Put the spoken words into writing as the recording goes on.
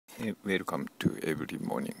Welcome to every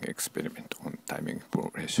morning experiment on timing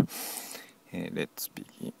progression. Let's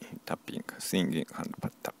begin tapping, singing and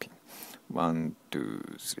tapping. 1, 2,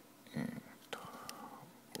 3.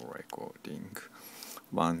 Recording.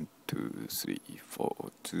 1, 2, 3,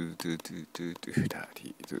 4. 2, 2, 2, 2, 2, da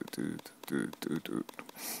di, 2, 2, 2, 2, 2,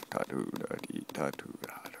 da do da di, da do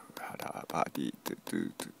da do da da ba di, 2,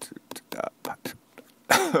 2, 2, 2, da ba do.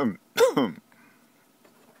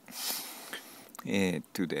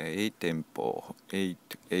 Today tempo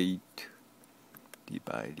 8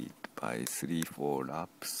 divided by 3 4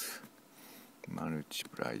 laps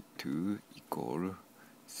multiply 2 equal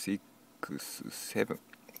 6 7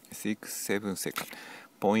 second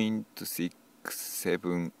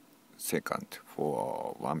 0.67 second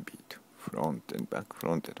for one beat, front and back.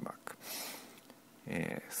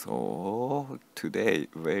 So today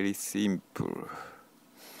very simple,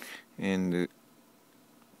 and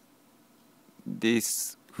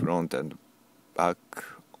this front and back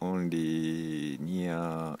only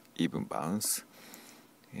near even bounce.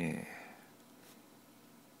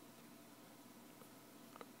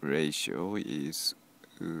 Ratio is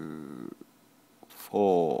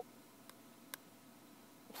 4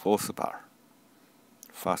 fourth bar,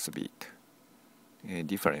 first beat.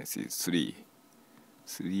 Difference is 3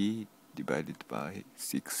 divided by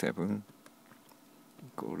 6 7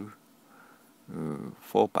 equal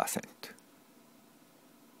 4%.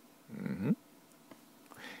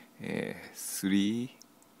 3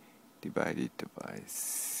 divided by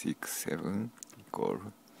 6 7 equal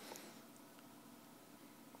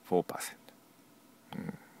 4%.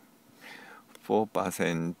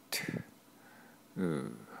 4%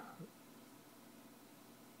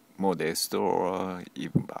 modest or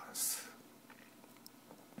even bounce.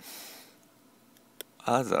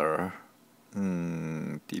 Other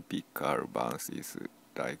typical bounce is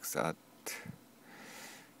like that.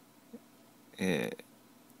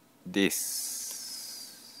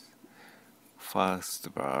 This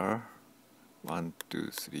first bar 1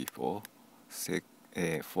 2 3 4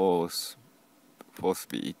 fourth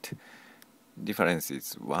beat, difference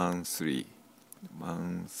is 1 3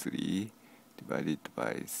 divided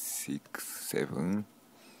by 6 7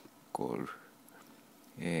 equal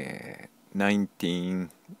 19%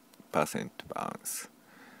 bounce,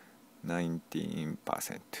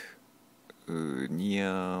 19%.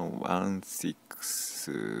 Near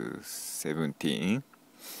 1617.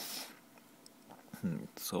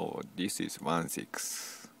 So this is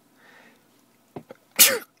 16.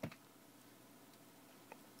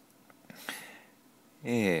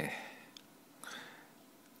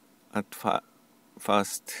 At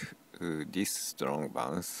first, this strong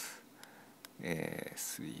bounce,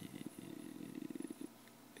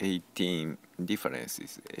 18, difference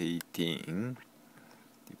is 18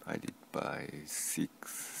 divided by 6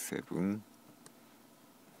 7,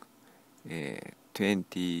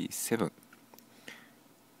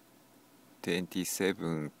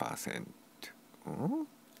 27%.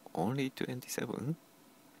 Only 27.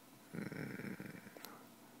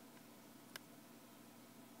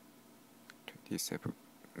 27.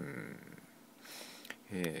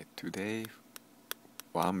 Today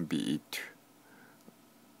one beat.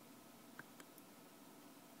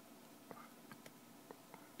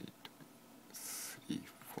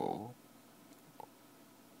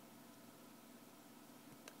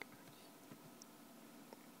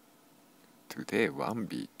 Today one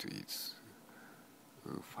beat is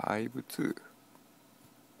 5 2.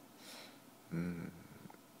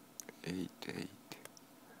 8 8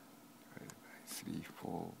 3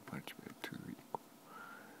 4 multiplied 2 equal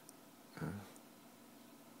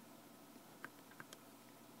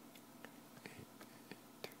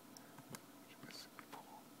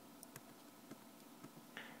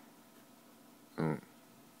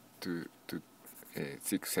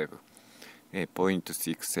 6 7.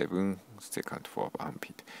 0.67 second for one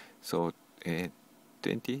beat. So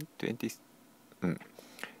 20.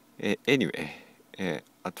 Anyway,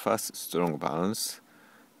 at first strong bounce,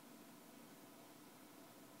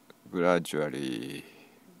 gradually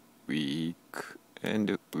weak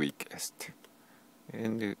and weakest,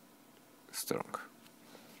 and strong.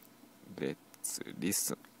 Let's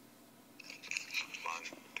listen. 1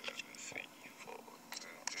 2 3 4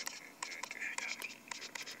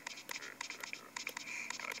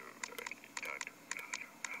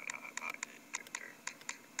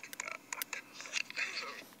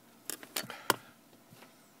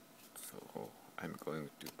 So I'm going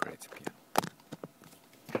to play the piano.